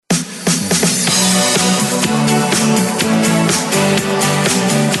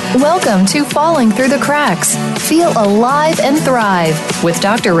Welcome to Falling Through the Cracks. Feel alive and thrive with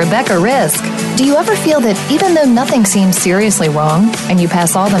Dr. Rebecca Risk. Do you ever feel that even though nothing seems seriously wrong and you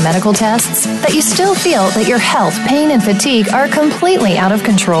pass all the medical tests, that you still feel that your health, pain, and fatigue are completely out of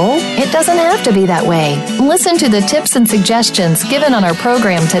control? It doesn't have to be that way. Listen to the tips and suggestions given on our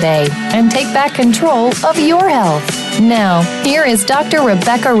program today and take back control of your health. Now, here is Dr.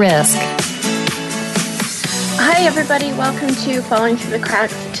 Rebecca Risk. Hi, everybody. Welcome to Falling Through the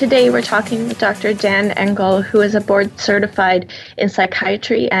Cracks. Today, we're talking with Dr. Dan Engel, who is a board-certified in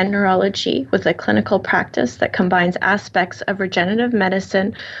psychiatry and neurology with a clinical practice that combines aspects of regenerative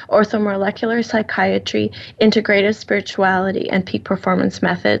medicine, orthomolecular psychiatry, integrative spirituality, and peak performance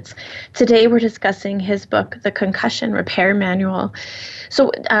methods. Today, we're discussing his book, The Concussion Repair Manual.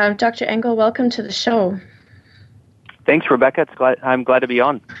 So, Dr. Engel, welcome to the show. Thanks, Rebecca. I'm glad to be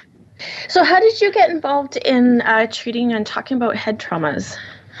on. So how did you get involved in treating and talking about head traumas?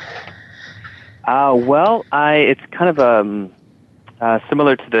 It's kind of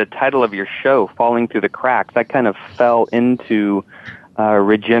similar to the title of your show, Falling Through the Cracks. I kind of fell into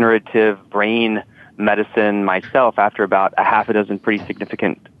regenerative brain medicine myself after about a half a dozen pretty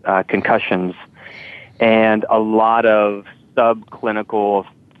significant concussions and a lot of subclinical,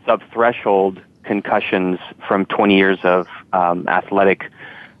 subthreshold concussions from 20 years of athletic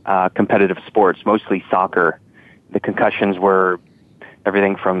competitive sports, mostly soccer. The concussions were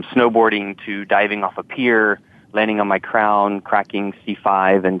everything from snowboarding to diving off a pier, landing on my crown, cracking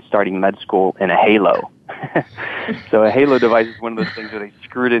C5, and starting med school in a halo. So a halo device is one of those things where they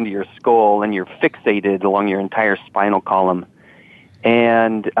screw it into your skull and you're fixated along your entire spinal column.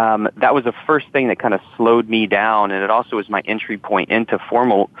 And that was the first thing that kind of slowed me down, and it also was my entry point into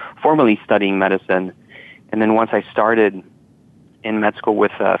formally studying medicine. And then once I started in med school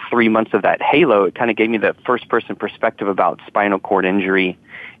with 3 months of that halo, it kind of gave me the first-person perspective about spinal cord injury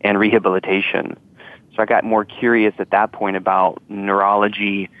and rehabilitation. So I got more curious at that point about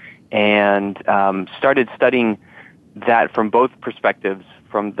neurology and started studying that from both perspectives,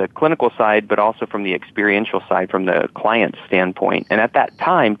 from the clinical side, but also from the experiential side, from the client standpoint. And at that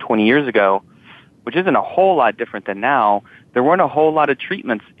time, 20 years ago, which isn't a whole lot different than now, there weren't a whole lot of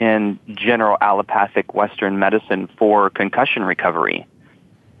treatments in general allopathic Western medicine for concussion recovery.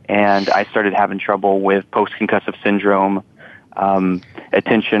 And I started having trouble with post-concussive syndrome,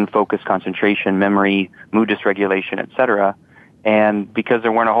 attention, focus, concentration, memory, mood dysregulation, etc. And because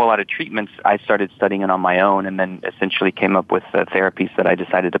there weren't a whole lot of treatments, I started studying it on my own and then essentially came up with the therapies that I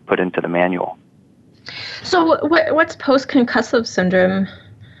decided to put into the manual. So what's post-concussive syndrome?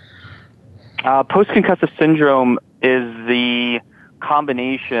 Post-concussive syndrome is the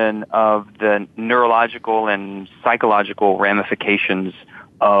combination of the neurological and psychological ramifications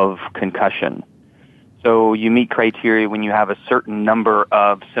of concussion. So you meet criteria when you have a certain number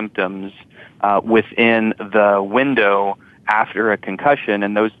of symptoms within the window after a concussion,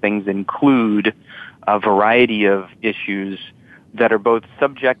 and those things include a variety of issues that are both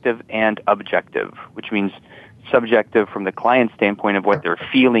subjective and objective, which means subjective from the client's standpoint of what they're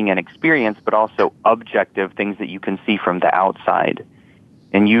feeling and experience, but also objective, things that you can see from the outside.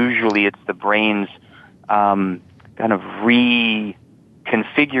 And usually it's the brain's kind of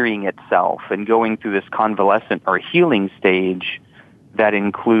reconfiguring itself and going through this convalescent or healing stage that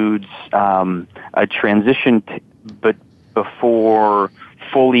includes a transition, but before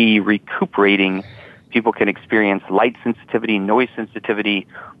fully recuperating, people can experience light sensitivity, noise sensitivity,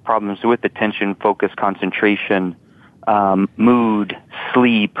 problems with attention, focus, concentration, mood,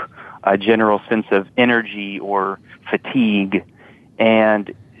 sleep, a general sense of energy or fatigue.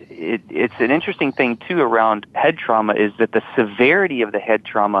 And it's an interesting thing, too, around head trauma is that the severity of the head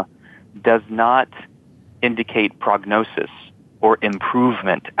trauma does not indicate prognosis or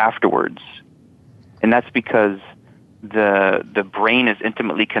improvement afterwards. And that's because the brain is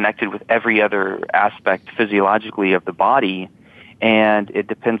intimately connected with every other aspect physiologically of the body, and it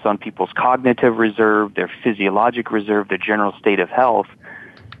depends on people's cognitive reserve, their physiologic reserve, their general state of health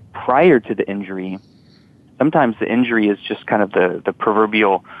prior to the injury. Sometimes the injury is just kind of the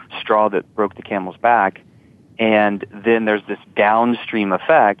proverbial straw that broke the camel's back, and then there's this downstream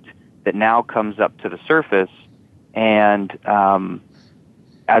effect that now comes up to the surface, and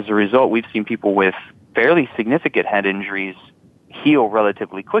as a result, we've seen people with fairly significant head injuries heal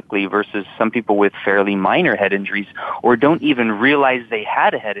relatively quickly versus some people with fairly minor head injuries or don't even realize they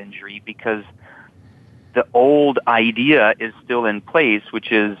had a head injury because the old idea is still in place, which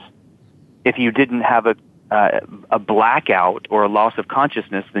is if you didn't have a blackout or a loss of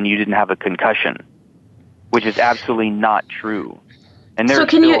consciousness, then you didn't have a concussion, which is absolutely not true. And there's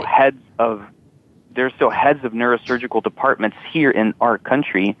still heads of neurosurgical departments here in our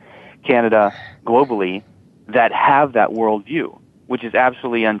country Canada, globally, that have that worldview, which is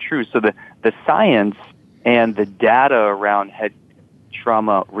absolutely untrue. So the science and the data around head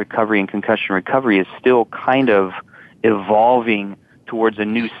trauma recovery and concussion recovery is still kind of evolving towards a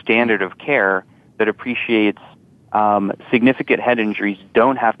new standard of care that appreciates significant head injuries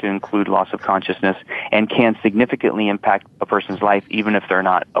don't have to include loss of consciousness and can significantly impact a person's life even if they're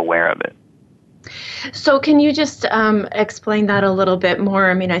not aware of it. So can you just explain that a little bit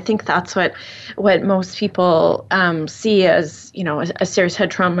more? I mean, I think that's what most people see as, a serious head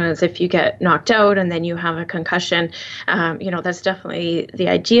trauma is if you get knocked out and then you have a concussion. That's definitely the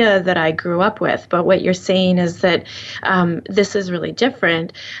idea that I grew up with. But what you're saying is that this is really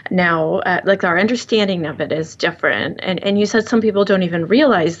different now. Like our understanding of it is different. And you said some people don't even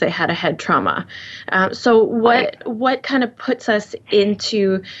realize they had a head trauma. So what kind of puts us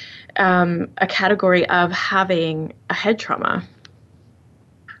into a category of having a head trauma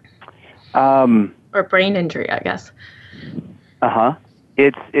or brain injury, I guess?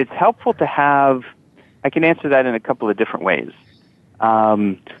 It's helpful to have. I can answer that in a couple of different ways.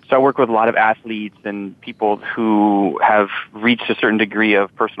 So I work with a lot of athletes and people who have reached a certain degree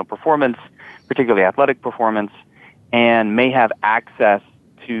of personal performance, particularly athletic performance, and may have access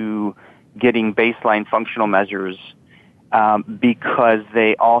to getting baseline functional measures because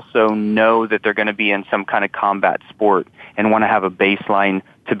they also know that they're going to be in some kind of combat sport and want to have a baseline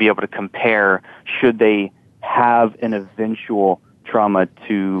to be able to compare should they have an eventual trauma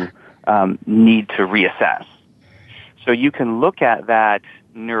to need to reassess. So you can look at that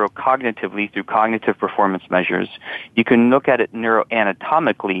neurocognitively through cognitive performance measures. You can look at it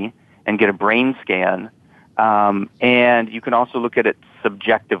neuroanatomically and get a brain scan. And you can also look at it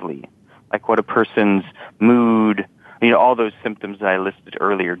subjectively, like what a person's mood, all those symptoms that I listed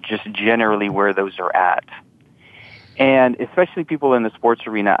earlier, just generally where those are at. And especially people in the sports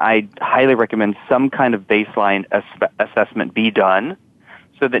arena, I highly recommend some kind of baseline assessment be done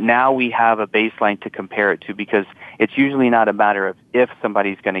so that now we have a baseline to compare it to, because it's usually not a matter of if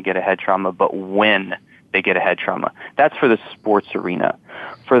somebody's going to get a head trauma, but when they get a head trauma. That's for the sports arena.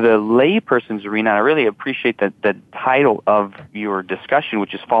 For the layperson's arena, I really appreciate the title of your discussion,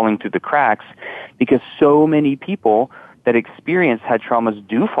 which is falling through the cracks, because so many people that experience head traumas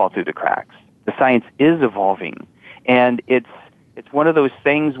do fall through the cracks. The science is evolving. And it's one of those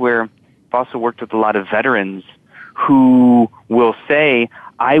things where I've also worked with a lot of veterans who will say,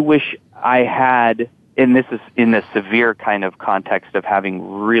 I wish I had, and this is in the severe kind of context of having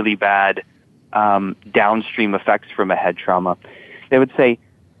really bad downstream effects from a head trauma. They would say,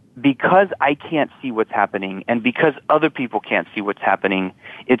 because I can't see what's happening and because other people can't see what's happening,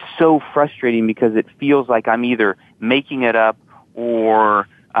 it's so frustrating because it feels like I'm either making it up or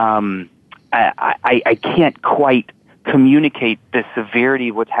I can't quite communicate the severity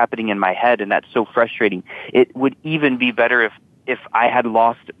of what's happening in my head, and that's so frustrating. It would even be better if I had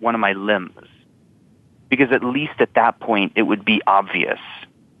lost one of my limbs, because at least at that point it would be obvious.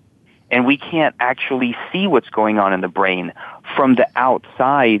 And we can't actually see what's going on in the brain from the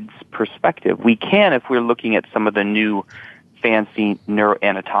outside's perspective. We can if we're looking at some of the new fancy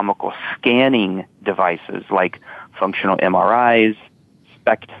neuroanatomical scanning devices like functional MRIs,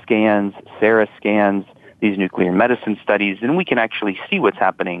 SPECT scans, SARA scans, these nuclear medicine studies, and we can actually see what's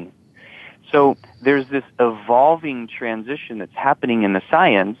happening. So there's this evolving transition that's happening in the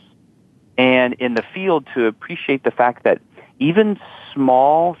science and in the field to appreciate the fact that even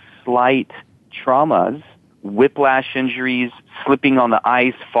small, slight traumas, whiplash injuries, slipping on the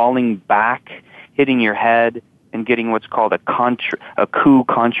ice, falling back, hitting your head, and getting what's called a coup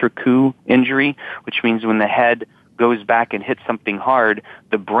injury, which means when the head goes back and hits something hard,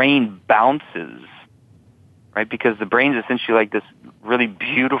 the brain bounces, right? Because the brain is essentially like this really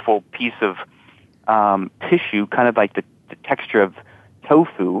beautiful piece of tissue, kind of like the texture of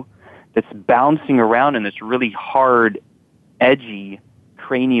tofu, that's bouncing around in this really hard, edgy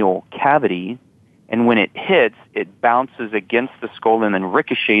cranial cavity, and when it hits, it bounces against the skull and then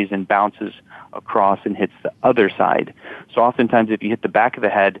ricochets and bounces across and hits the other side. So oftentimes if you hit the back of the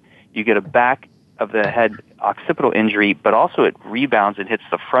head, you get a back of the head occipital injury, but also it rebounds and hits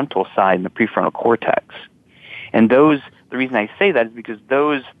the frontal side and the prefrontal cortex. And the reason I say that is because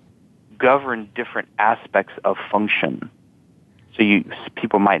those govern different aspects of function. So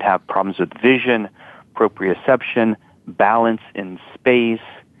people might have problems with vision, proprioception, balance in space.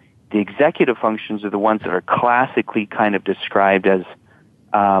 The executive functions are the ones that are classically kind of described as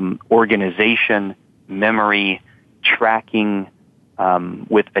organization, memory, tracking,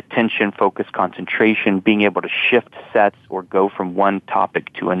 with attention, focus, concentration, being able to shift sets or go from one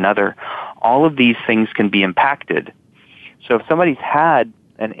topic to another. All of these things can be impacted. So if somebody's had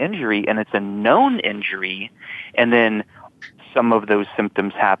an injury and it's a known injury, and then some of those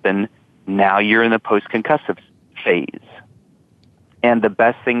symptoms happen, now you're in the post-concussive phase. And the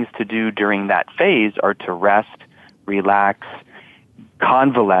best things to do during that phase are to rest, relax,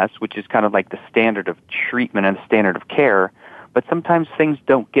 convalesce, which is kind of like the standard of treatment and the standard of care. But sometimes things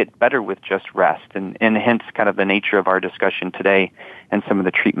don't get better with just rest, and hence kind of the nature of our discussion today and some of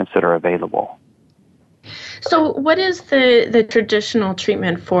the treatments that are available. So what is the traditional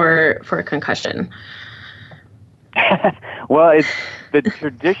treatment for a concussion? Well, it's the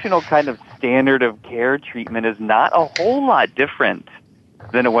traditional kind of standard of care treatment is not a whole lot different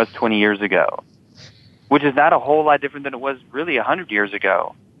than it was 20 years ago, which is not a whole lot different than it was really 100 years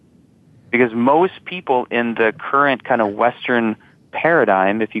ago. Because most people in the current kind of Western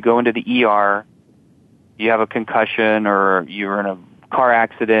paradigm, if you go into the ER, you have a concussion or you're in a car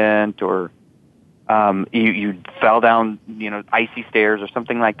accident or you fell down, icy stairs or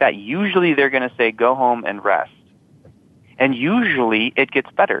something like that, usually they're going to say, go home and rest. And usually it gets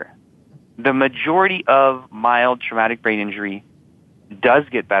better. The majority of mild traumatic brain injury does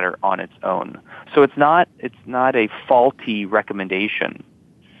get better on its own. So it's not a faulty recommendation.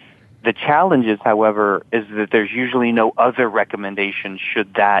 The challenge is, however, is that there's usually no other recommendation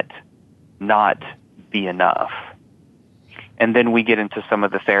should that not be enough. And then we get into some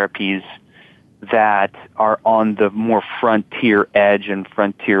of the therapies that are on the more frontier edge and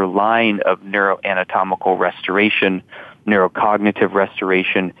frontier line of neuroanatomical restoration, neurocognitive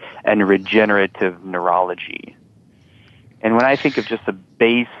restoration, and regenerative neurology. And when I think of just a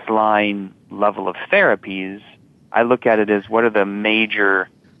baseline level of therapies, I look at it as what are the major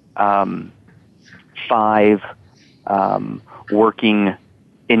 5 working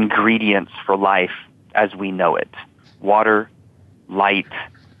ingredients for life as we know it: water, light,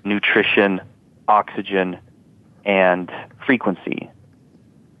 nutrition, oxygen, and frequency,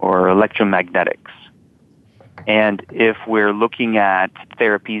 or electromagnetics. And if we're looking at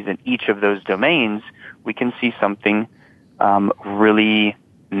therapies in each of those domains, we can see something really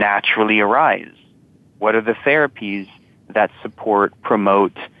naturally arise. What are the therapies that support,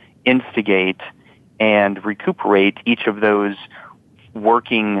 promote, instigate, and recuperate each of those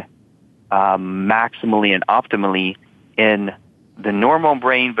working maximally and optimally in the normal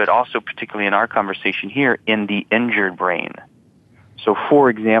brain, but also particularly in our conversation here, in the injured brain? So, for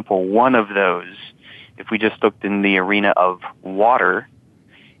example, one of those, if we just looked in the arena of water,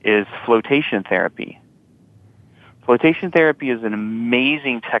 is flotation therapy. Flotation therapy is an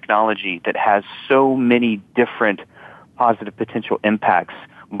amazing technology that has so many different positive potential impacts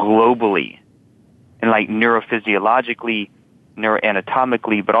globally, and like neurophysiologically,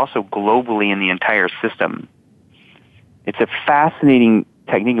 neuroanatomically, but also globally in the entire system. It's a fascinating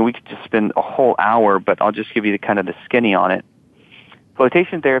technique, and we could just spend a whole hour, but I'll just give you the skinny on it.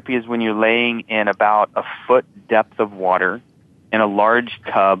 Flotation therapy is when you're laying in about a foot depth of water in a large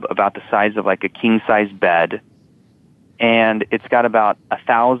tub about the size of like a king-size bed, and it's got about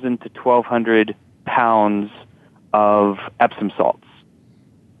 1,000 to 1,200 pounds of Epsom salts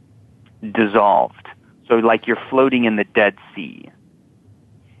dissolved. So like you're floating in the Dead Sea.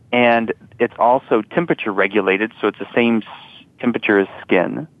 And it's also temperature regulated, so it's the same temperature as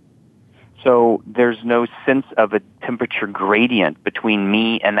skin. So there's no sense of a temperature gradient between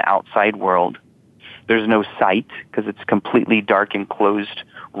me and the outside world. There's no sight because it's completely dark enclosed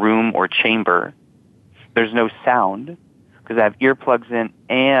room or chamber. There's no sound because I have earplugs in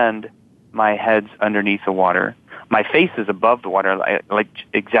and my head's underneath the water. My face is above the water, like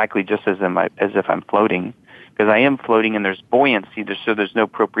exactly just as if I'm floating, because I am floating and there's buoyancy, so there's no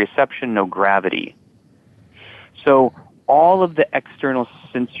proprioception, no gravity. So all of the external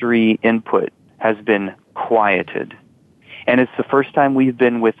sensory input has been quieted. And it's the first time we've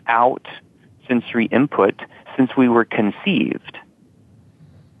been without sensory input since we were conceived.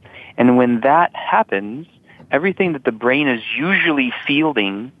 And when that happens, everything that the brain is usually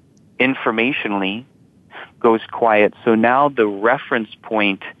fielding informationally goes quiet. So now the reference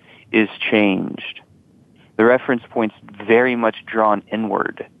point is changed. The reference point's very much drawn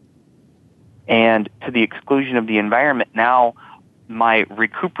inward. And to the exclusion of the environment, now my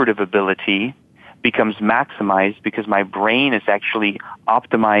recuperative ability becomes maximized because my brain is actually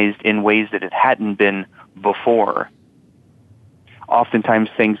optimized in ways that it hadn't been before. Oftentimes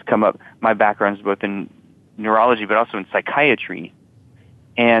things come up, my background's both in neurology but also in psychiatry.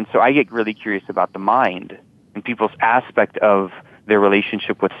 And so I get really curious about the mind and people's aspect of their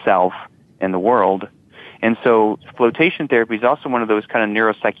relationship with self and the world. And so flotation therapy is also one of those kind of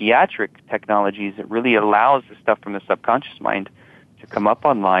neuropsychiatric technologies that really allows the stuff from the subconscious mind to come up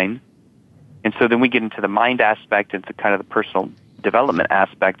online. And so then we get into the mind aspect and to kind of the personal development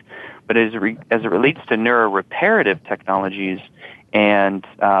aspect, but as it relates to neuroreparative technologies and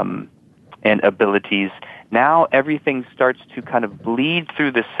abilities, now everything starts to kind of bleed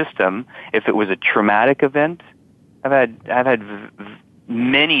through the system. If it was a traumatic event, I've had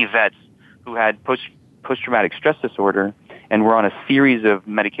many vets who had post-traumatic stress disorder and were on a series of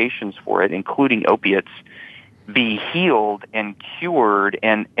medications for it, including opiates, be healed and cured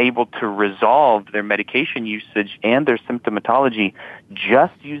and able to resolve their medication usage and their symptomatology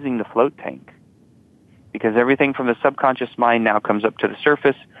just using the float tank. Because everything from the subconscious mind now comes up to the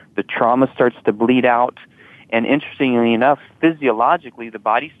surface, the trauma starts to bleed out, and interestingly enough, physiologically, the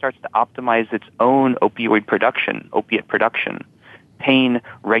body starts to optimize its own opiate production,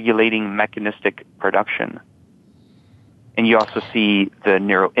 pain-regulating mechanistic production. And you also see the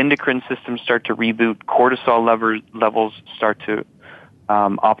neuroendocrine system start to reboot, cortisol levels start to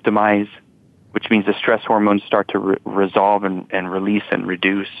optimize, which means the stress hormones start to resolve and release and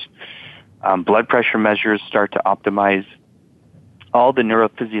reduce. Blood pressure measures start to optimize. All the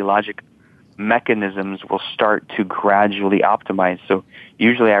neurophysiologic mechanisms will start to gradually optimize. So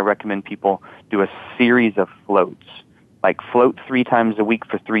usually I recommend people do a series of floats, like float 3 times a week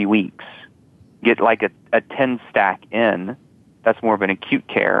for 3 weeks. Get like a 10 stack in. That's more of an acute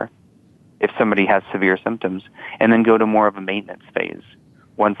care if somebody has severe symptoms. And then go to more of a maintenance phase.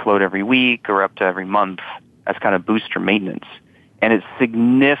 1 float every week or up to every month. That's kind of booster maintenance. And it's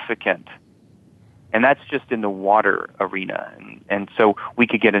significant. And that's just in the water arena. And so we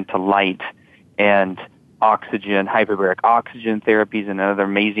could get into light and oxygen, hyperbaric oxygen therapies, and another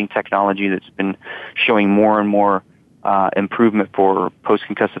amazing technology that's been showing more and more improvement for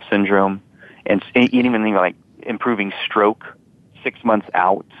post-concussive syndrome. And even like improving stroke 6 months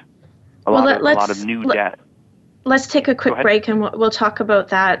out. A lot of new data. Let's take a quick break, and we'll talk about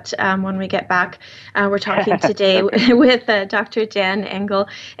that when we get back. We're talking today with Dr. Dan Engle,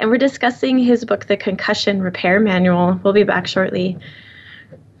 and we're discussing his book, The Concussion Repair Manual. We'll be back shortly.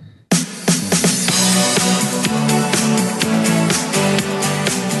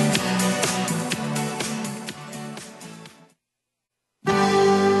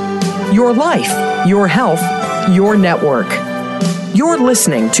 Your life, your health, your network. You're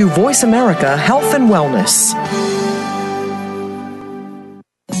listening to Voice America Health and Wellness.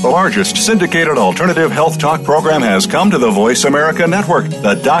 The largest syndicated alternative health talk program has come to the Voice America Network.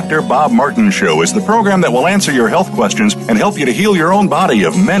 The Dr. Bob Martin Show is the program that will answer your health questions and help you to heal your own body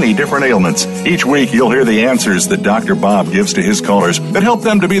of many different ailments. Each week, you'll hear the answers that Dr. Bob gives to his callers that help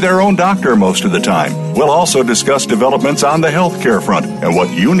them to be their own doctor most of the time. We'll also discuss developments on the healthcare front and what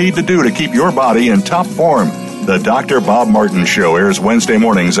you need to do to keep your body in top form. The Dr. Bob Martin Show airs Wednesday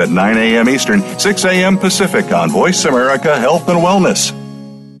mornings at 9 a.m. Eastern, 6 a.m. Pacific on Voice America Health and Wellness.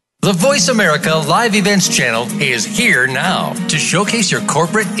 The Voice America Live Events channel is here now to showcase your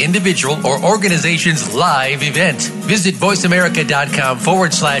corporate, individual, or organization's live event. Visit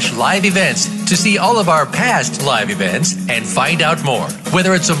voiceamerica.com/live events to see all of our past live events and find out more.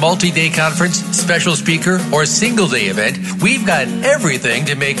 Whether it's a multi-day conference, special speaker, or single-day event, we've got everything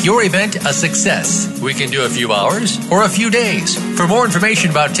to make your event a success. We can do a few hours or a few days. For more information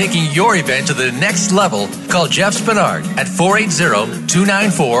about taking your event to the next level, call Jeff Spinard at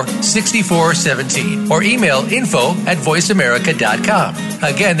 480-294-6417 or email info@voiceamerica.com.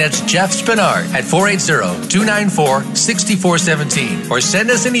 Again, that's Jeff Spinard at 480-294-6417 or send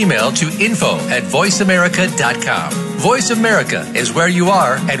us an email to info@voiceamerica.com. Voice America is where you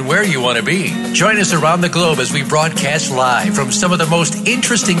are and where you want to be. Join us around the globe as we broadcast live from some of the most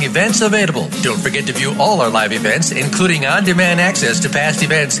interesting events available. Don't forget to view all our live events, including on-demand access to past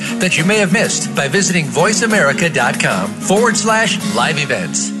events that you may have missed by visiting voiceamerica.com/live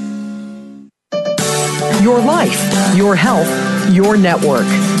events. Your life, your health, your network.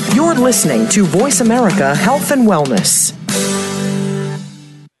 You're listening to Voice America Health and Wellness.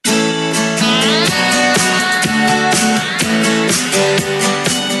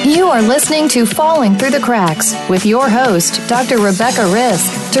 You are listening to Falling Through the Cracks with your host, Dr. Rebecca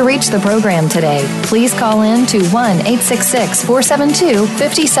Risk. To reach the program today, please call in to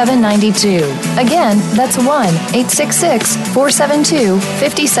 1-866-472-5792. Again, that's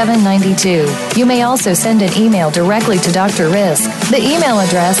 1-866-472-5792. You may also send an email directly to Dr. Risk. The email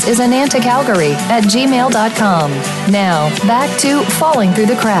address is anantacalgary@gmail.com. Now, back to Falling Through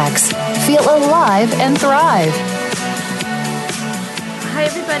the Cracks. Feel alive and thrive. Hi,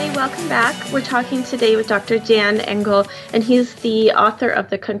 everybody. Welcome back. We're talking today with Dr. Dan Engle, and he's the author of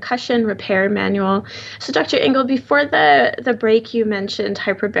the Concussion Repair Manual. So, Dr. Engle, before the break, you mentioned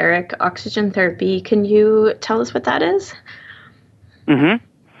hyperbaric oxygen therapy. Can you tell us what that is? Mm-hmm.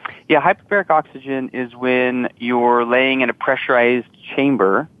 Yeah, hyperbaric oxygen is when you're laying in a pressurized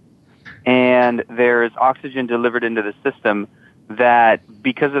chamber and there's oxygen delivered into the system that,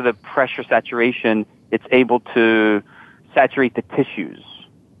 because of the pressure saturation, it's able to saturate the tissues.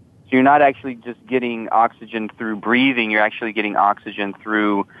 So you're not actually just getting oxygen through breathing, you're actually getting oxygen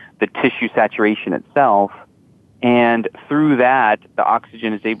through the tissue saturation itself. And through that, the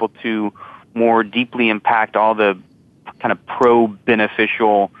oxygen is able to more deeply impact all the kind of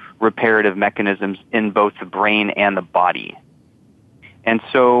pro-beneficial reparative mechanisms in both the brain and the body. And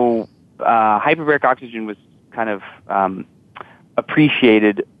so hyperbaric oxygen was kind of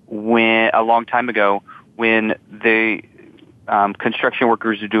appreciated a long time ago when the construction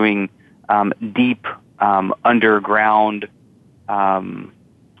workers are doing deep underground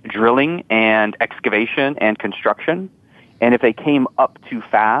drilling and excavation and construction. And if they came up too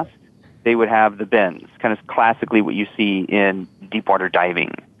fast, they would have the bends, kind of classically what you see in deep water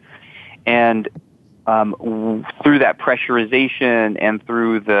diving. And through that pressurization and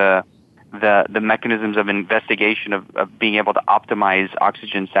through the mechanisms of investigation of being able to optimize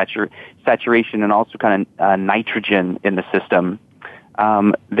oxygen saturation and also kind of nitrogen in the system,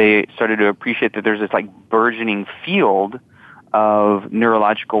 they started to appreciate that there's this like burgeoning field of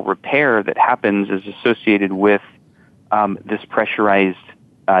neurological repair that happens is associated with this pressurized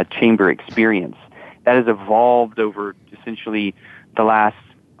chamber experience. That has evolved over essentially the last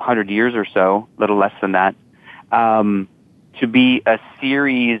 100 years or so, a little less than that, to be a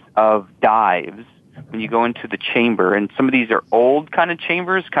series of dives when you go into the chamber. And some of these are old kind of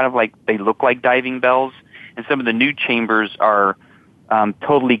chambers, kind of like they look like diving bells. And some of the new chambers are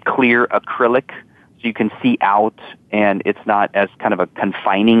totally clear acrylic, so you can see out, and it's not as kind of a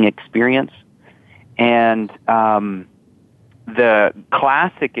confining experience. And the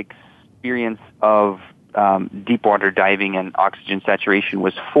classic experience of deep water diving and oxygen saturation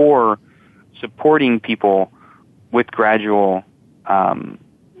was for supporting people with gradual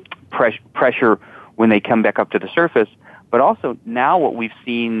pressure when they come back up to the surface. But also now what we've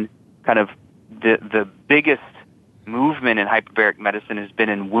seen, kind of the biggest movement in hyperbaric medicine has been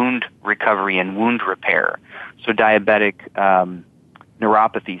in wound recovery and wound repair. So diabetic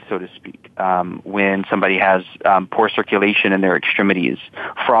neuropathy, so to speak, when somebody has poor circulation in their extremities,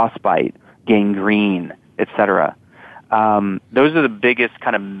 frostbite, gangrene, etc. Those are the biggest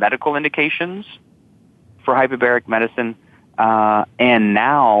kind of medical indications for hyperbaric medicine. And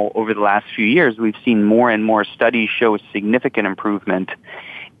now, over the last few years, we've seen more and more studies show significant improvement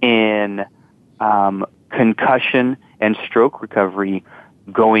in concussion and stroke recovery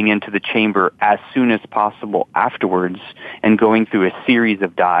going into the chamber as soon as possible afterwards and going through a series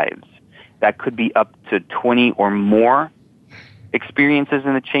of dives. That could be up to 20 or more experiences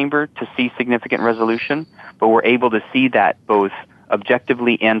in the chamber to see significant resolution, but we're able to see that both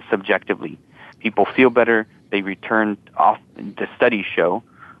objectively and subjectively. People feel better, they return off, the studies show,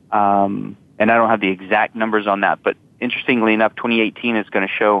 and I don't have the exact numbers on that, but interestingly enough, 2018 is going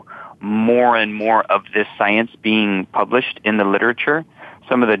to show more and more of this science being published in the literature.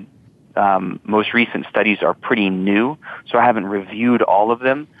 Some of the most recent studies are pretty new, so I haven't reviewed all of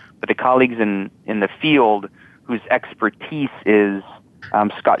them, but the colleagues in the field whose expertise is,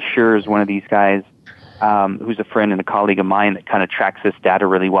 Scott Scher is one of these guys, who's a friend and a colleague of mine that kind of tracks this data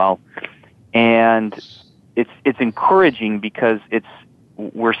really well. And it's encouraging because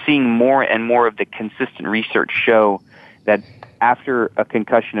we're seeing more and more of the consistent research show that after a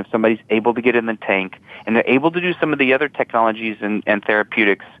concussion, if somebody's able to get in the tank and they're able to do some of the other technologies and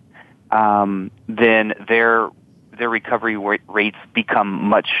therapeutics, then their recovery rates become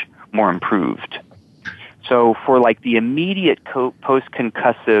much more improved. So for like the immediate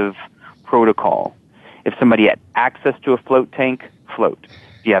post-concussive protocol, if somebody had access to a float tank, float.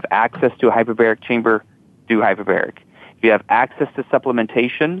 If you have access to a hyperbaric chamber, do hyperbaric. If you have access to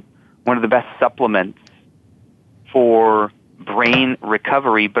supplementation, one of the best supplements for brain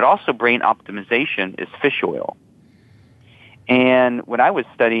recovery, but also brain optimization, is fish oil. And when I was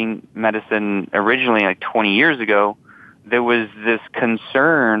studying medicine originally, like 20 years ago, there was this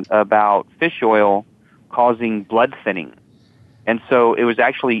concern about fish oil causing blood thinning. And so it was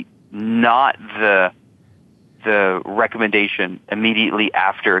actually not the recommendation immediately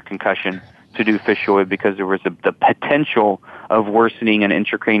after a concussion to do fish oil because there was the potential of worsening an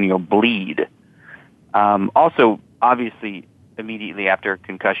intracranial bleed. Also, obviously, immediately after a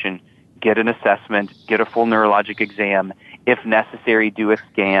concussion, get an assessment, get a full neurologic exam. If necessary, do a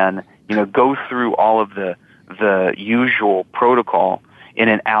scan. Go through all of the usual protocol in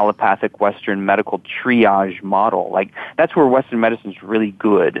an allopathic Western medical triage model. Like, that's where Western medicine is really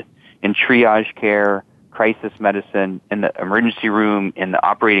good, in triage care, crisis medicine, in the emergency room, in the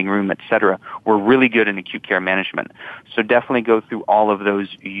operating room, etc. We're really good in acute care management. So definitely go through all of those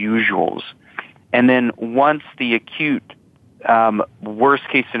usuals. And then once the acute worst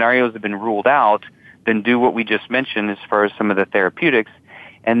case scenarios have been ruled out, then do what we just mentioned as far as some of the therapeutics.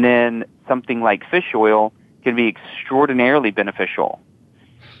 And then something like fish oil can be extraordinarily beneficial.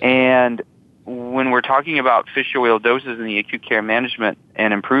 And when we're talking about fish oil doses in the acute care management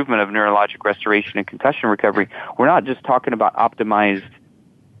and improvement of neurologic restoration and concussion recovery, we're not just talking about optimized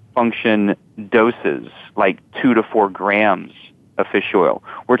function doses like 2 to 4 grams of fish oil.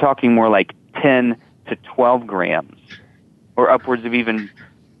 We're talking more like 10 to 12 grams or upwards of even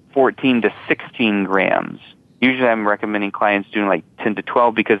 14 to 16 grams. Usually I'm recommending clients doing like 10 to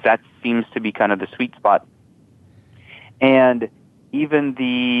 12 because that seems to be kind of the sweet spot. And even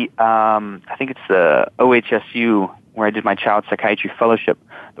the, I think it's the OHSU, where I did my child psychiatry fellowship,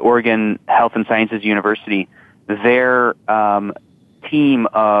 the Oregon Health and Sciences University, their team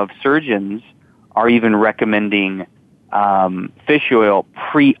of surgeons are even recommending fish oil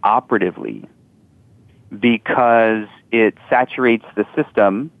pre-operatively because it saturates the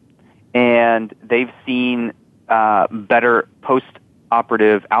system, and they've seen better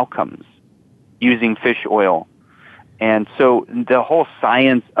post-operative outcomes using fish oil. And so the whole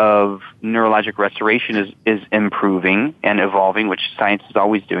science of neurologic restoration is improving and evolving, which science is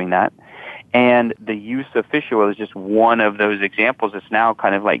always doing that. And the use of fish oil is just one of those examples. It's now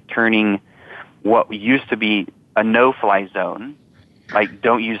kind of like turning what used to be a no-fly zone, like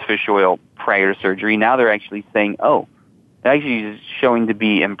don't use fish oil prior to surgery. Now they're actually saying, oh, it actually is showing to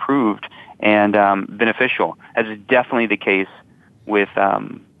be improved and beneficial. As is definitely the case with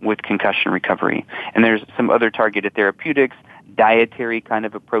concussion recovery. And there's some other targeted therapeutics, dietary kind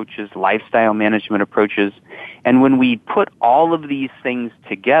of approaches, lifestyle management approaches. And when we put all of these things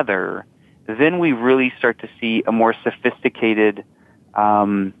together, then we really start to see a more sophisticated,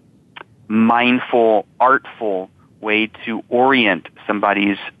 mindful, artful way to orient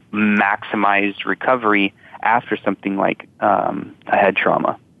somebody's maximized recovery after something like a head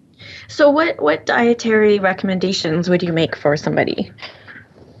trauma. So what dietary recommendations would you make for somebody?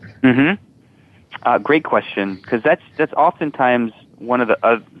 Great question, because that's oftentimes one of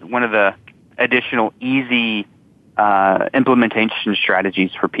the additional easy implementation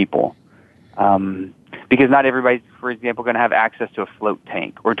strategies for people, because not everybody's, for example, going to have access to a float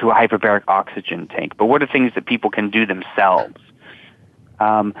tank or to a hyperbaric oxygen tank. But what are things that people can do themselves?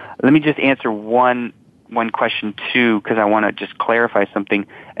 Let me just answer one question too, because I want to just clarify something.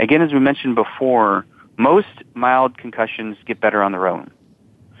 Again, as we mentioned before, most mild concussions get better on their own.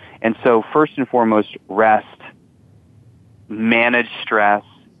 And so first and foremost, rest, manage stress,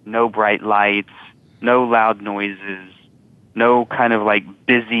 no bright lights, no loud noises, no kind of like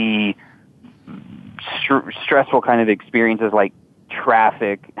busy, stressful kind of experiences like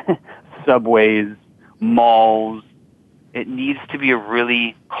traffic, subways, malls. It needs to be a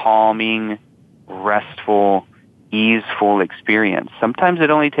really calming, restful, easeful experience. Sometimes it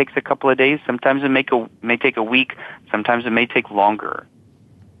only takes a couple of days. Sometimes it may take a week. Sometimes it may take longer.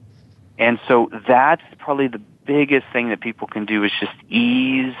 And so that's probably the biggest thing that people can do is just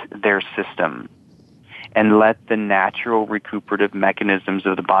ease their system and let the natural recuperative mechanisms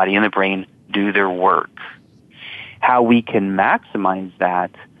of the body and the brain do their work. How we can maximize that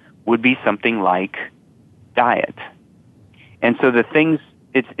would be something like diet. And so the things,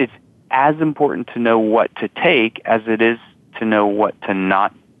 it's as important to know what to take as it is to know what to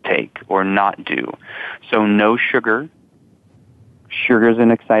not take or not do. So no sugar. Sugar is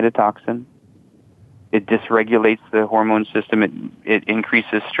an excitotoxin. It dysregulates the hormone system. It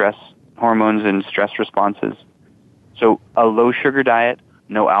increases stress hormones and stress responses. So a low sugar diet,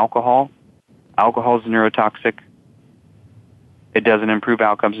 no alcohol. Alcohol is neurotoxic. It doesn't improve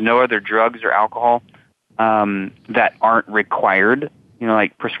outcomes. No other drugs or alcohol that aren't required. You know,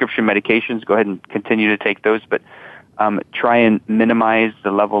 like prescription medications, go ahead and continue to take those, but try and minimize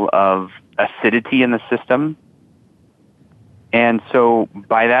the level of acidity in the system. And so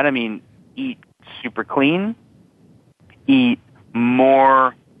by that I mean eat super clean, eat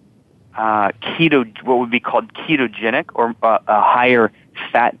more what would be called ketogenic or a higher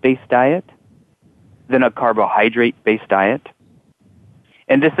fat-based diet than a carbohydrate-based diet.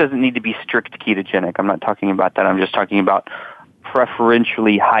 And this doesn't need to be strict ketogenic. I'm not talking about that. I'm just talking about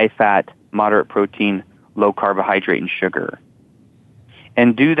preferentially high-fat, moderate protein, low carbohydrate and sugar.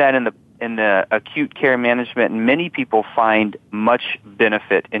 And do that in the acute care management, and many people find much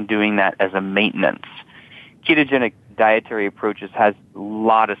benefit in doing that as a maintenance. Ketogenic dietary approaches has a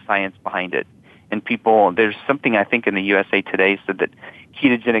lot of science behind it. And there's something I think in the USA Today said that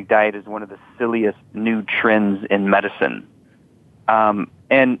ketogenic diet is one of the silliest new trends in medicine.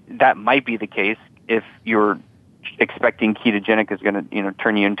 And that might be the case if you're expecting ketogenic is going to,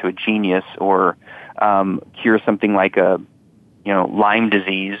 turn you into a genius or cure something like Lyme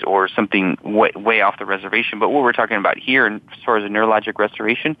disease or something way off the reservation. But what we're talking about here, as far as a neurologic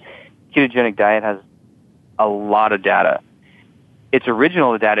restoration, ketogenic diet has a lot of data. Its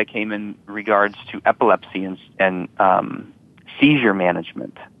original data came in regards to epilepsy and seizure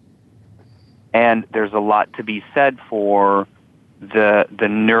management. And there's a lot to be said for the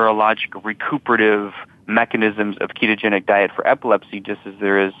neurologic recuperative mechanisms of ketogenic diet for epilepsy, just as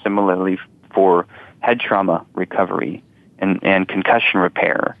there is similarly for head trauma recovery and concussion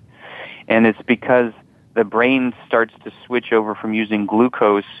repair. And it's because the brain starts to switch over from using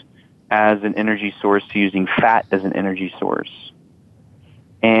glucose as an energy source to using fat as an energy source.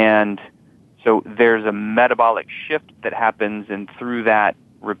 And so there's a metabolic shift that happens, and through that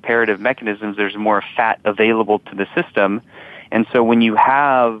reparative mechanisms, there's more fat available to the system. And so when you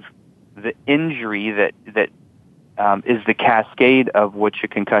have the injury that is the cascade of which a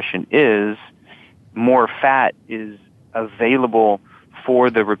concussion is, more fat is available for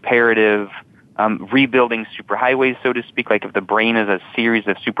the reparative rebuilding superhighways, so to speak. Like if the brain is a series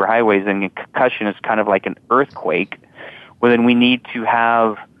of superhighways and a concussion is kind of like an earthquake, well, then we need to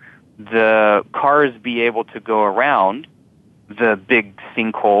have the cars be able to go around the big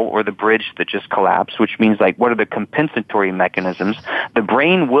sinkhole or the bridge that just collapsed, which means like what are the compensatory mechanisms? The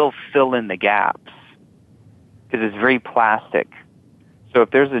brain will fill in the gaps because it's very plastic. So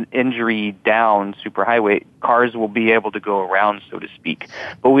if there's an injury down superhighway, cars will be able to go around, so to speak.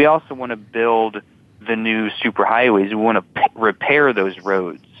 But we also want to build the new superhighways. We want to repair those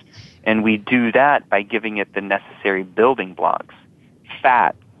roads. And we do that by giving it the necessary building blocks.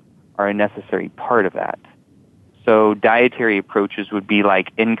 Fat are a necessary part of that. So dietary approaches would be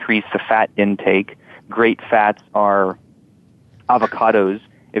like increase the fat intake. Great fats are avocados.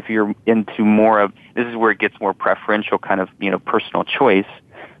 If you're into more of, this is where it gets more preferential kind of, personal choice.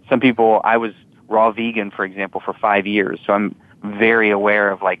 Some people, I was raw vegan, for example, for 5 years. So I'm very aware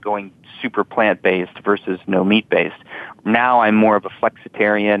of like going super plant-based versus no meat-based. Now I'm more of a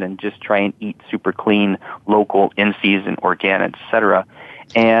flexitarian and just try and eat super clean, local, in-season, organic, etc.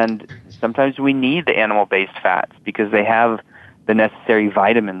 And sometimes we need the animal-based fats because they have the necessary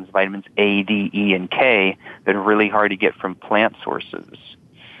vitamins A, D, E, and K, that are really hard to get from plant sources.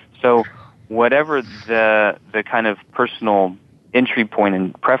 So whatever the kind of personal entry point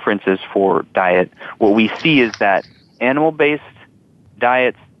and preferences for diet, what we see is that animal-based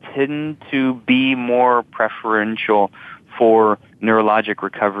diets tend to be more preferential for neurologic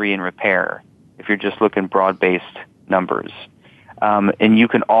recovery and repair, if you're just looking broad-based numbers. And you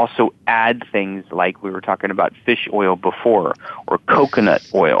can also add things like we were talking about fish oil before, or coconut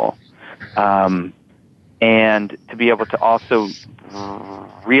oil, and to be able to also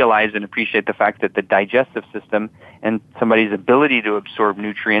realize and appreciate the fact that the digestive system and somebody's ability to absorb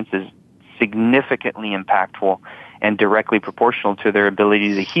nutrients is significantly impactful and directly proportional to their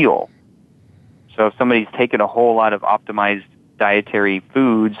ability to heal. So if somebody's taken a whole lot of optimized dietary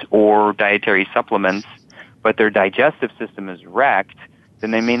foods or dietary supplements, but their digestive system is wrecked,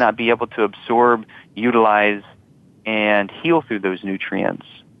 then they may not be able to absorb, utilize, and heal through those nutrients.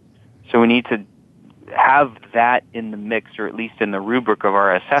 So we need to have that in the mix, or at least in the rubric of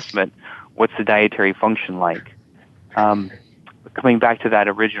our assessment. What's the dietary function like? Coming back to that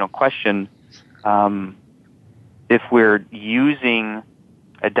original question, if we're using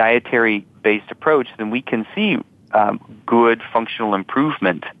a dietary-based approach, then we can see good functional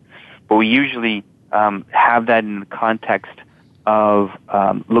improvement, but we usually have that in the context of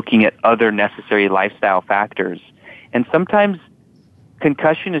looking at other necessary lifestyle factors. And sometimes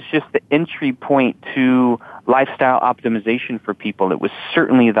concussion is just the entry point to lifestyle optimization for people. It was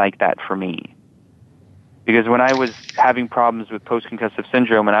certainly like that for me. Because when I was having problems with post-concussive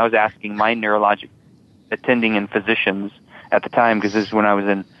syndrome, and I was asking my neurologic attending and physicians at the time, because this is when I was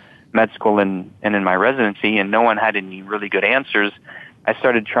in med school and in my residency, and no one had any really good answers, I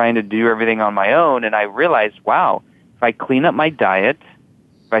started trying to do everything on my own, and I realized, wow, if I clean up my diet,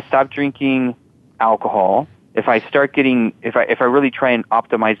 if I stop drinking alcohol, if I start getting, if I really try and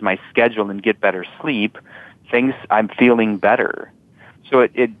optimize my schedule and get better sleep, I'm feeling better. So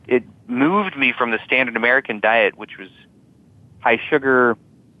it moved me from the standard American diet, which was high sugar,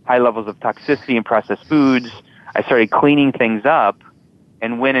 high levels of toxicity in processed foods. I started cleaning things up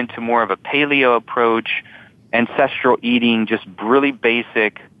and went into more of a paleo approach, ancestral eating, just really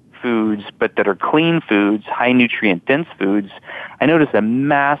basic foods, but that are clean foods, high nutrient dense foods. I noticed a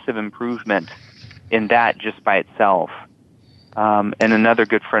massive improvement in that just by itself. And another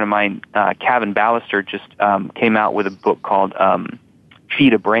good friend of mine, Kevin Ballister, just came out with a book called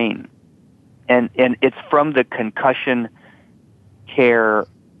Feed a Brain. And it's from the concussion care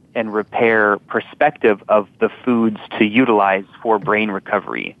and repair perspective of the foods to utilize for brain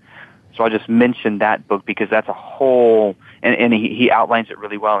recovery. So I'll just mention that book because that's a whole, and he outlines it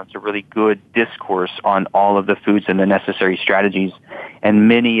really well. It's a really good discourse on all of the foods and the necessary strategies. And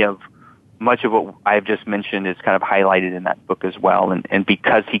much of what I've just mentioned is kind of highlighted in that book as well. And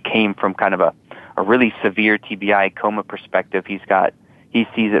because he came from kind of a really severe TBI coma perspective, he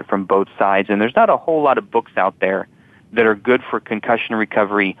sees it from both sides. And there's not a whole lot of books out there that are good for concussion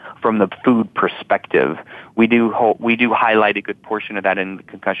recovery from the food perspective. We do highlight a good portion of that in the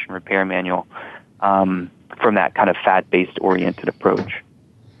concussion repair manual from that kind of fat-based oriented approach.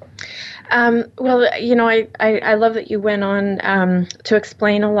 Well, I love that you went on to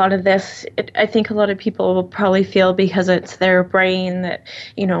explain a lot of this. I think a lot of people will probably feel because it's their brain that,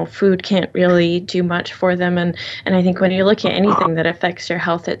 food can't really do much for them. And I think when you look at anything that affects your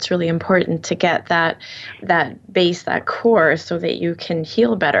health, it's really important to get that base, that core, so that you can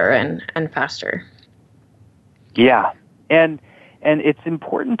heal better and faster. Yeah. And it's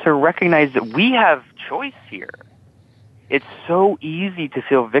important to recognize that we have choice here. It's so easy to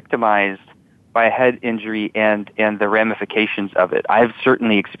feel victimized by a head injury and the ramifications of it. I've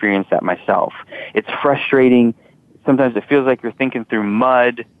certainly experienced that myself. It's frustrating. Sometimes it feels like you're thinking through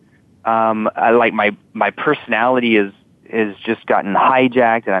mud. My personality is just gotten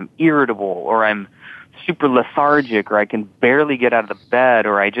hijacked, and I'm irritable, or I'm super lethargic, or I can barely get out of the bed,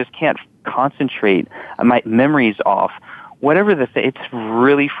 or I just can't concentrate. My memory's off. Whatever it's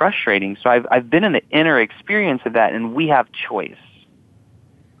really frustrating. So I've been in the inner experience of that, and we have choice.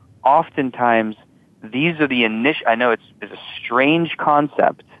 Oftentimes, these are the initial. I know it's a strange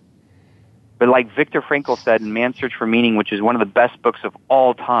concept, but like Viktor Frankl said in Man's Search for Meaning, which is one of the best books of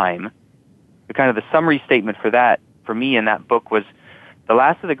all time, the summary statement for that, for me in that book, was the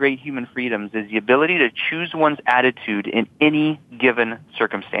last of the great human freedoms is the ability to choose one's attitude in any given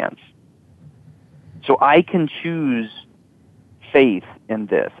circumstance. So I can choose faith in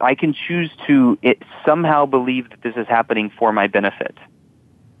this. I can choose to somehow believe that this is happening for my benefit.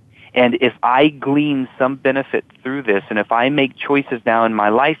 And if I glean some benefit through this, and if I make choices now in my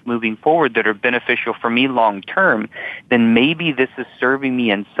life moving forward that are beneficial for me long term, then maybe this is serving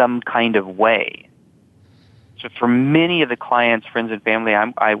me in some kind of way. So for many of the clients, friends, and family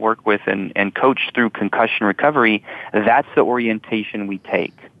I work with and coach through concussion recovery, that's the orientation we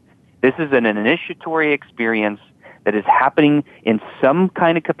take. This is an initiatory experience that is happening in some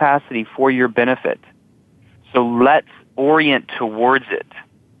kind of capacity for your benefit. So let's orient towards it,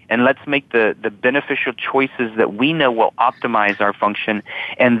 and let's make the beneficial choices that we know will optimize our function,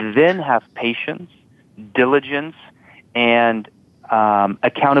 and then have patience, diligence, and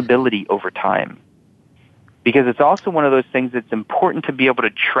accountability over time. Because it's also one of those things that's important to be able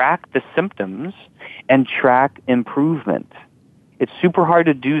to track the symptoms and track improvement. It's super hard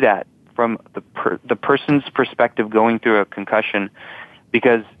to do that from the person's perspective going through a concussion,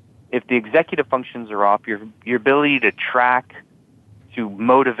 because if the executive functions are off, your ability to track, to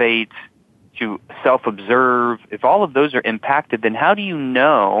motivate, to self-observe, if all of those are impacted, then how do you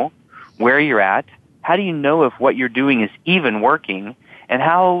know where you're at? How do you know if what you're doing is even working? And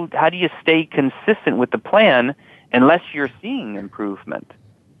how do you stay consistent with the plan unless you're seeing improvement?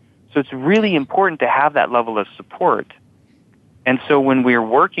 So it's really important to have that level of support. And so when we're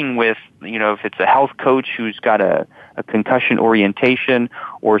working with, if it's a health coach who's got a concussion orientation,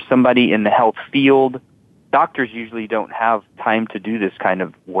 or somebody in the health field, doctors usually don't have time to do this kind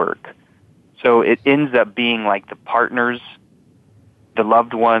of work. So it ends up being like the partners, the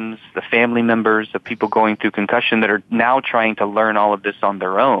loved ones, the family members of people going through concussion that are now trying to learn all of this on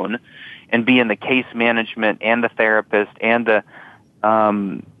their own and be in the case management and the therapist and the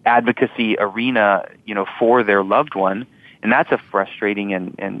advocacy arena, for their loved one. And that's a frustrating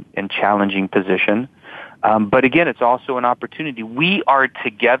and challenging position. But again, it's also an opportunity. We are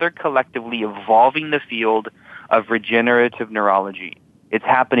together collectively evolving the field of regenerative neurology. It's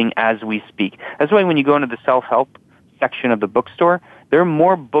happening as we speak. That's why when you go into the self-help section of the bookstore, there are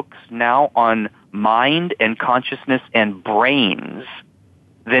more books now on mind and consciousness and brains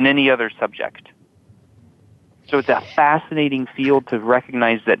than any other subject. So it's a fascinating field to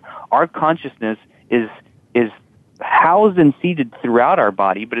recognize that our consciousness is housed and seated throughout our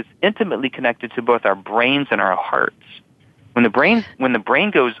body, but it's intimately connected to both our brains and our hearts. When the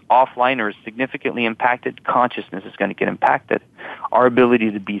brain goes offline or is significantly impacted, consciousness is going to get impacted. Our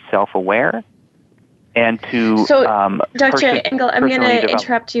ability to be self-aware, and to Dr. Engel, I'm going to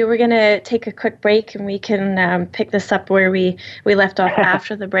interrupt you. We're going to take a quick break, and we can pick this up where we left off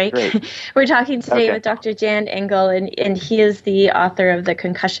after the break. We're talking today with Dr. Jan Engel, and he is the author of the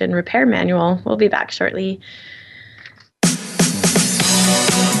Concussion Repair Manual. We'll be back shortly.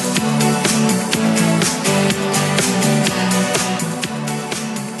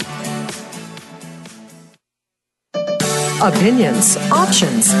 Opinions,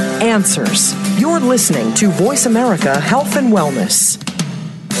 options, answers. You're listening to Voice America Health and Wellness.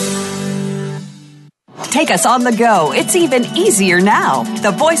 Take us on the go. It's even easier now.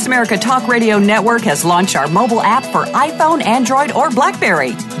 The Voice America Talk Radio Network has launched our mobile app for iPhone, Android, or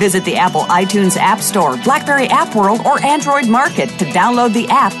BlackBerry. Visit the Apple iTunes App Store, BlackBerry App World, or Android Market to download the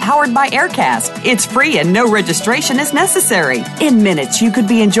app powered by Aircast. It's free and no registration is necessary. In minutes, you could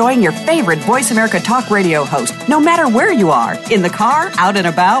be enjoying your favorite Voice America Talk Radio host, no matter where you are, in the car, out and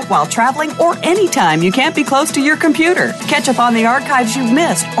about, while traveling, or anytime you can't be close to your computer. Catch up on the archives you've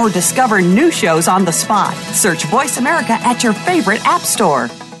missed or discover new shows on the spot. Search Voice America at your favorite app store.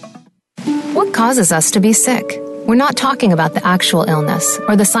 What causes us to be sick? We're not talking about the actual illness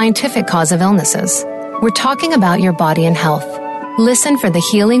or the scientific cause of illnesses. We're talking about your body and health. Listen for the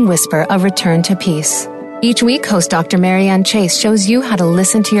healing whisper of return to peace. Each week, host Dr. Marianne Chase shows you how to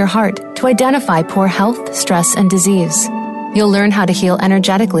listen to your heart to identify poor health, stress, and disease. You'll learn how to heal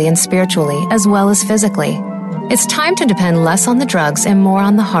energetically and spiritually as well as physically. It's time to depend less on the drugs and more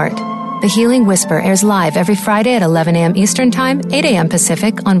on the heart. The Healing Whisper airs live every Friday at 11 a.m. Eastern Time, 8 a.m.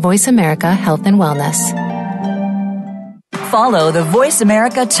 Pacific on Voice America Health and Wellness. Follow the Voice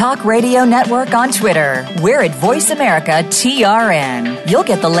America Talk Radio Network on Twitter. We're at Voice America TRN. You'll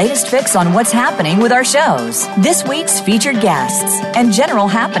get the latest fix on what's happening with our shows, this week's featured guests, and general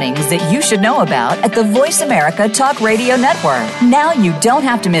happenings that you should know about at the Voice America Talk Radio Network. Now you don't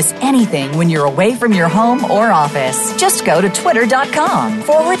have to miss anything when you're away from your home or office. Just go to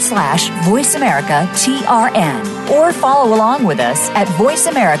twitter.com/Voice America TRN or follow along with us at Voice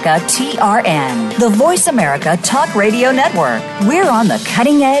America TRN, the Voice America Talk Radio Network. We're on the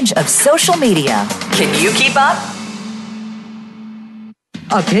cutting edge of social media. Can you keep up?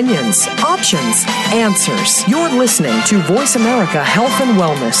 Opinions, options, answers. You're listening to Voice America Health and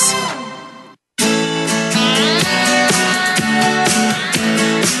Wellness.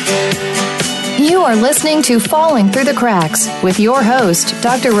 You are listening to Falling Through the Cracks with your host,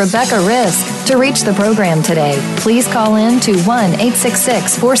 Dr. Rebecca Risk. To reach the program today, please call in to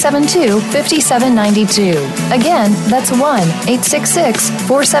 1-866-472-5792. Again, that's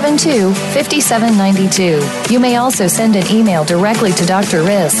 1-866-472-5792. You may also send an email directly to Dr.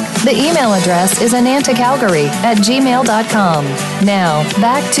 Risk. The email address is anantacalgary@gmail.com. Now,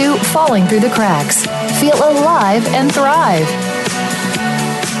 back to Falling Through the Cracks. Feel alive and thrive.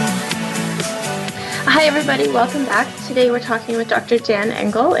 Hi, everybody. Welcome back. Today we're talking with Dr. Jan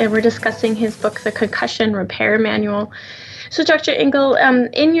Engel, and we're discussing his book, The Concussion Repair Manual. So, Dr. Engel,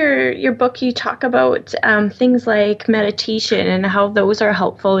 in your book, you talk about things like meditation and how those are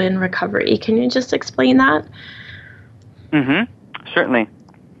helpful in recovery. Can you just explain that? Certainly.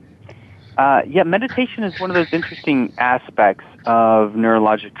 Meditation is one of those interesting aspects of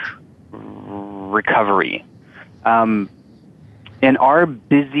neurologic recovery. In our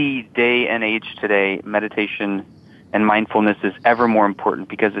busy day and age today, meditation and mindfulness is ever more important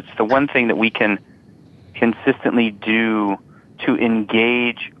because it's the one thing that we can consistently do to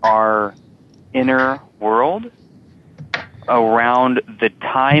engage our inner world around the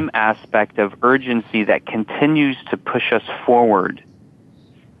time aspect of urgency that continues to push us forward.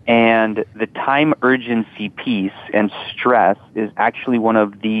 And the time urgency piece and stress is actually one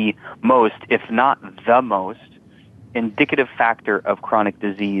of the most, if not the most, indicative factor of chronic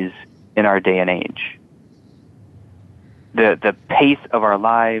disease in our day and age. The pace of our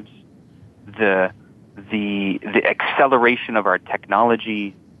lives, the acceleration of our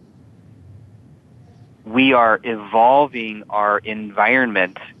technology, we are evolving our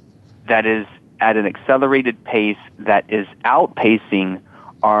environment that is at an accelerated pace that is outpacing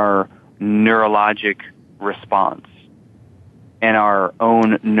our neurologic response and our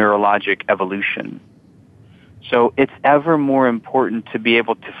own neurologic evolution. So it's ever more important to be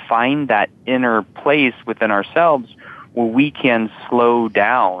able to find that inner place within ourselves where we can slow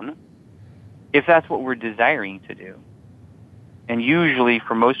down if that's what we're desiring to do. And usually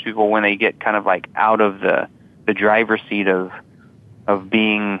for most people, when they get kind of like out of the driver's seat of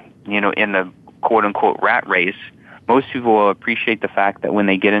being, in the quote unquote rat race, most people will appreciate the fact that when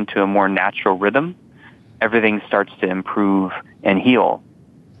they get into a more natural rhythm, everything starts to improve and heal.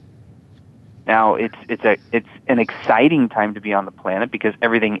 Now, it's an exciting time to be on the planet because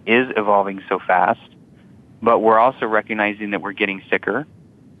everything is evolving so fast. but we're also recognizing that we're getting sicker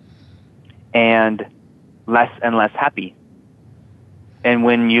and less happy. And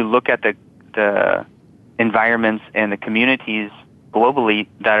when you look at the environments and the communities globally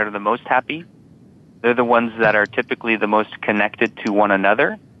that are the most happy, they're the ones that are typically the most connected to one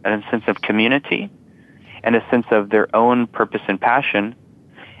another and a sense of community and a sense of their own purpose and passion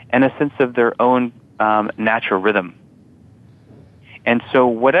and a sense of their own natural rhythm. And so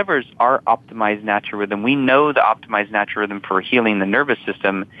whatever's our optimized natural rhythm, we know the optimized natural rhythm for healing the nervous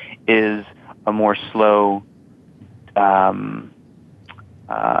system is a more slow,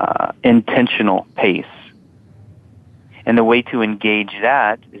 intentional pace. And the way to engage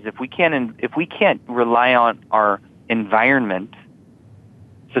that is if we can't rely on our environment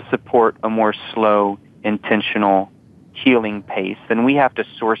to support a more slow, intentional healing pace, then we have to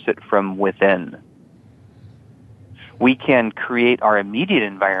source it from within. We can create our immediate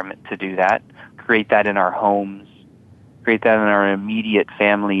environment to do that, create that in our homes, create that in our immediate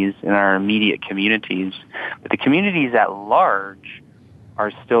families, in our immediate communities. But the communities at large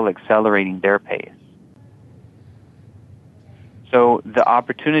are still accelerating their pace. So the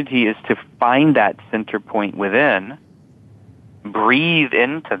opportunity is to find that center point within, breathe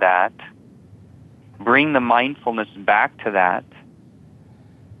into that, bring the mindfulness back to that,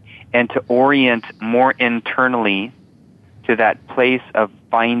 and to orient more internally to that place of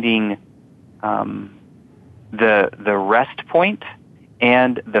finding the rest point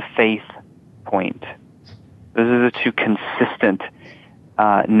and the faith point. Those are the two consistent,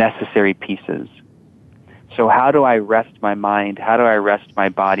 necessary pieces. So how do I rest my mind? How do I rest my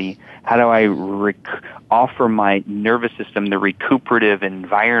body? How do I offer my nervous system the recuperative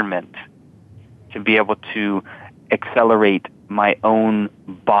environment to be able to accelerate my own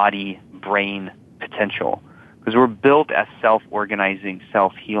body-brain potential? Because we're built as self-organizing,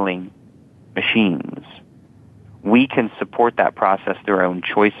 self-healing machines. We can support that process through our own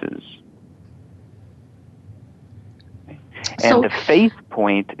choices. And the faith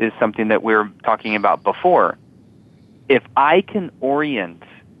point is something that we were talking about before. If I can orient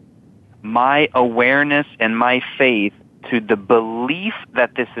my awareness and my faith to the belief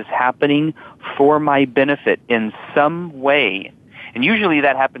that this is happening for my benefit in some way, and usually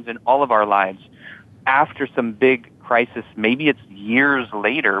that happens in all of our lives, after some big crisis, maybe it's years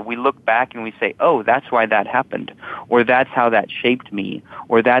later, we look back and we say, oh, that's why that happened, or that's how that shaped me,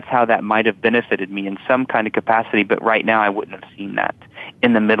 or that's how that might have benefited me in some kind of capacity, but right now I wouldn't have seen that.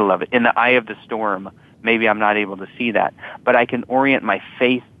 In the middle of it, in the eye of the storm, maybe I'm not able to see that, but I can orient my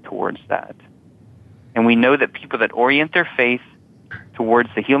faith towards that. And we know that people that orient their faith towards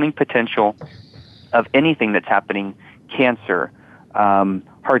the healing potential of anything that's happening, cancer,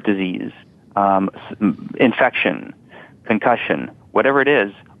 heart disease, infection, concussion, whatever it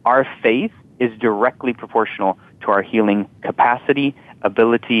is, our faith is directly proportional to our healing capacity,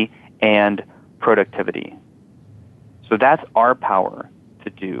 ability, and productivity. So that's our power to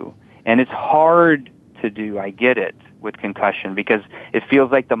do. And it's hard to do, I get it, with concussion because it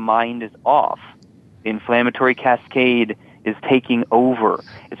feels like the mind is off. The inflammatory cascade is taking over.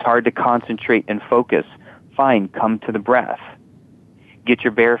 It's hard to concentrate and focus. Fine, come to the breath. Get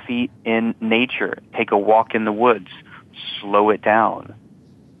your bare feet in nature. Take a walk in the woods. Slow it down.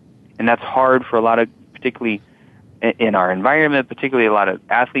 And that's hard for a lot of, particularly in our environment, particularly a lot of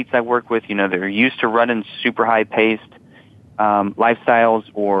athletes I work with, they're used to running super high-paced lifestyles,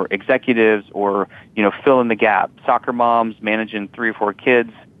 or executives, or, fill in the gap. Soccer moms managing 3 or 4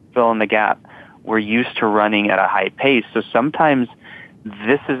 kids, fill in the gap. We're used to running at a high pace. So sometimes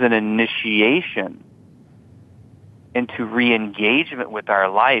this is an initiation into re-engagement with our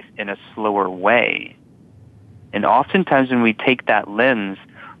life in a slower way. And oftentimes when we take that lens,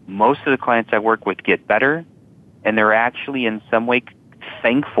 most of the clients I work with get better, and they're actually in some way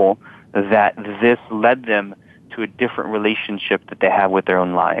thankful that this led them to a different relationship that they have with their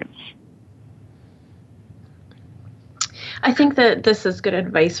own lives. I think that this is good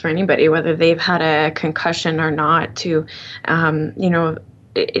advice for anybody, whether they've had a concussion or not, to,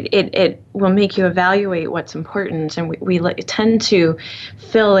 it will make you evaluate what's important, and we tend to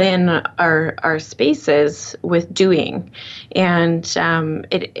fill in our spaces with doing, and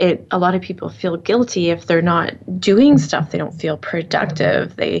a lot of people feel guilty if they're not doing stuff. They don't feel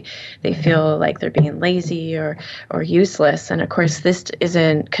productive. They feel like they're being lazy or useless, and of course this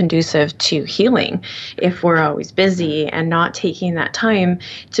isn't conducive to healing if we're always busy and not taking that time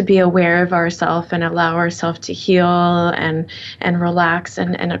to be aware of ourselves and allow ourselves to heal and relax.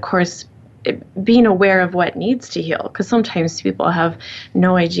 And of course, being aware of what needs to heal, because sometimes people have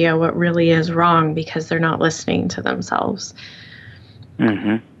no idea what really is wrong because they're not listening to themselves.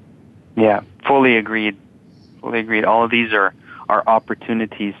 Mm-hmm. Yeah, fully agreed. Fully agreed. All of these are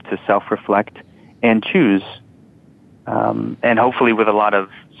opportunities to self-reflect and choose. And hopefully with a lot of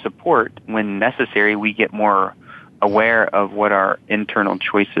support, when necessary, we get more aware of what our internal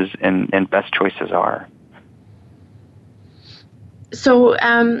choices and best choices are. So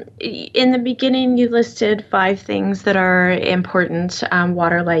in the beginning, you listed 5 things that are important: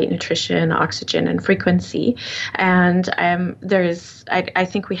 water, light, nutrition, oxygen, and frequency. And I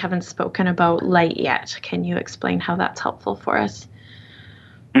think we haven't spoken about light yet. Can you explain how that's helpful for us?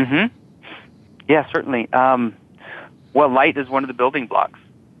 Mm-hmm. Yeah, certainly. Well, light is one of the building blocks.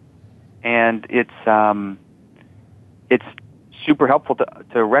 And it's super helpful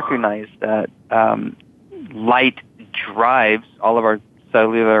to recognize that light drives all of our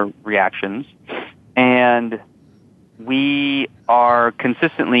cellular reactions, and we are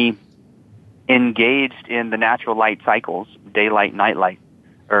consistently engaged in the natural light cycles, daylight, nightlight,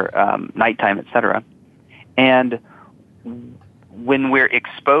 or nighttime, etc. And when we're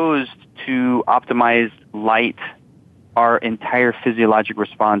exposed to optimized light, our entire physiologic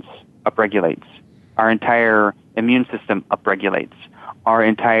response upregulates. Our entire immune system upregulates. Our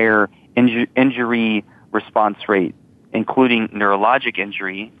entire injury response rate, including neurologic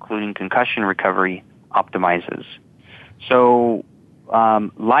injury, including concussion recovery, optimizes. So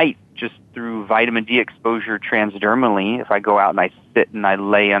light, just through vitamin D exposure transdermally, if I go out and I sit and I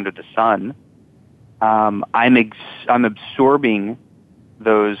lay under the sun, I'm absorbing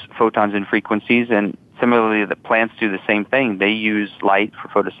those photons and frequencies, and similarly, the plants do the same thing. They use light for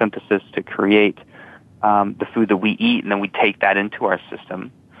photosynthesis to create the food that we eat, and then we take that into our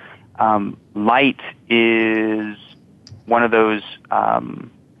system. Light is one of those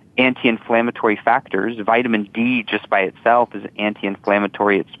anti-inflammatory factors. Vitamin D, just by itself, is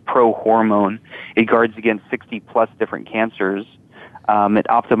anti-inflammatory. It's pro-hormone. It guards against 60-plus different cancers. It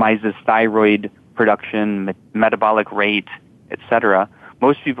optimizes thyroid production, metabolic rate, etc.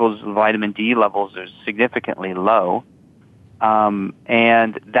 Most people's vitamin D levels are significantly low.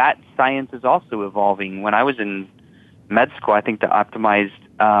 And that science is also evolving. When I was in med school, I think the optimized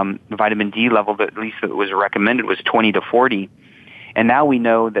vitamin D level, that at least that was recommended, was 20 to 40. And now we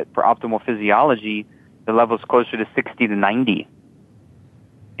know that for optimal physiology, the level is closer to 60 to 90.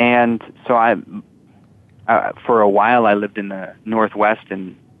 And so for a while, I lived in the Northwest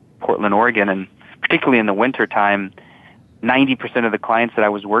in Portland, Oregon, and particularly in the wintertime, 90% of the clients that I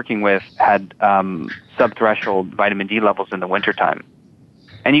was working with had subthreshold vitamin D levels in the wintertime.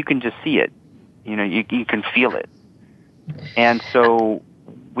 And you can just see it. You can feel it. And so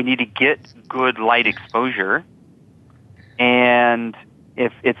we need to get good light exposure. And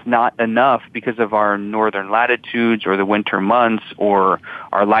if it's not enough because of our northern latitudes or the winter months or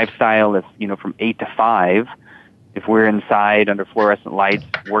our lifestyle is, from 8 to 5, if we're inside under fluorescent lights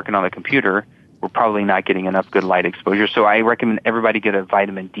working on the computer, we're probably not getting enough good light exposure. So I recommend everybody get a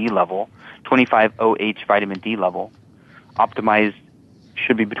vitamin D level, 25 OH vitamin D level. Optimized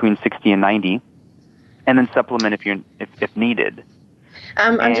should be between 60 and 90, and then supplement if needed.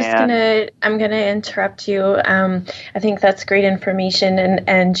 I'm gonna interrupt you. I think that's great information,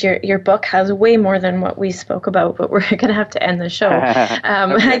 and your book has way more than what we spoke about, but we're gonna have to end the show. Okay.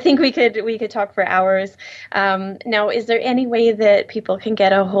 I think we could talk for hours. Now, is there any way that people can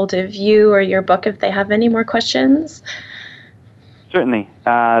get a hold of you or your book if they have any more questions? Certainly.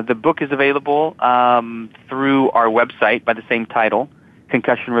 The book is available through our website by the same title,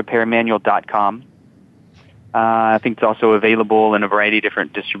 concussionrepairmanual.com. I think it's also available in a variety of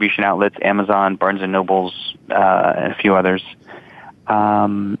different distribution outlets, Amazon, Barnes & Nobles, and a few others.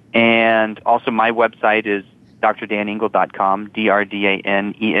 And also my website is drdanengle.com,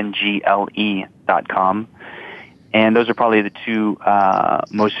 drdanengle.com. And those are probably the two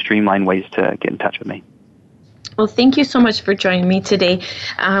most streamlined ways to get in touch with me. Well, thank you so much for joining me today.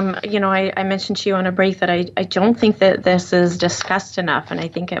 I mentioned to you on a break that I don't think that this is discussed enough, and I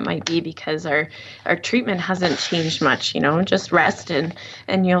think it might be because our treatment hasn't changed much. Just rest and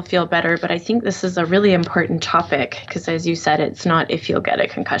you'll feel better. But I think this is a really important topic because, as you said, it's not if you'll get a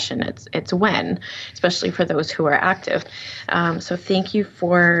concussion, it's when, especially for those who are active. So thank you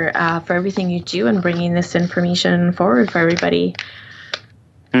for everything you do and bringing this information forward for everybody.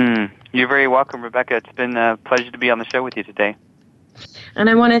 You're very welcome, Rebecca. It's been a pleasure to be on the show with you today. And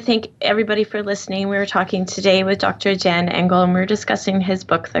I want to thank everybody for listening. We were talking today with Dr. Dan Engle, and we're discussing his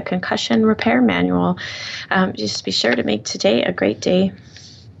book, The Concussion Repair Manual. Just be sure to make today a great day.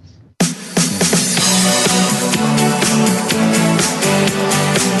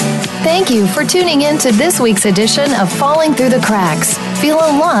 Thank Thank you for tuning in to this week's edition of Falling Through the Cracks. Feel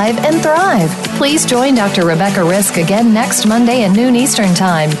alive and thrive. Please join Dr. Rebecca Risk again next Monday at noon Eastern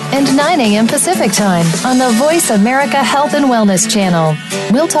Time and 9 a.m. Pacific Time on the Voice America Health and Wellness channel.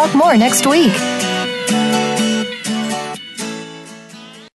 We'll talk more next week.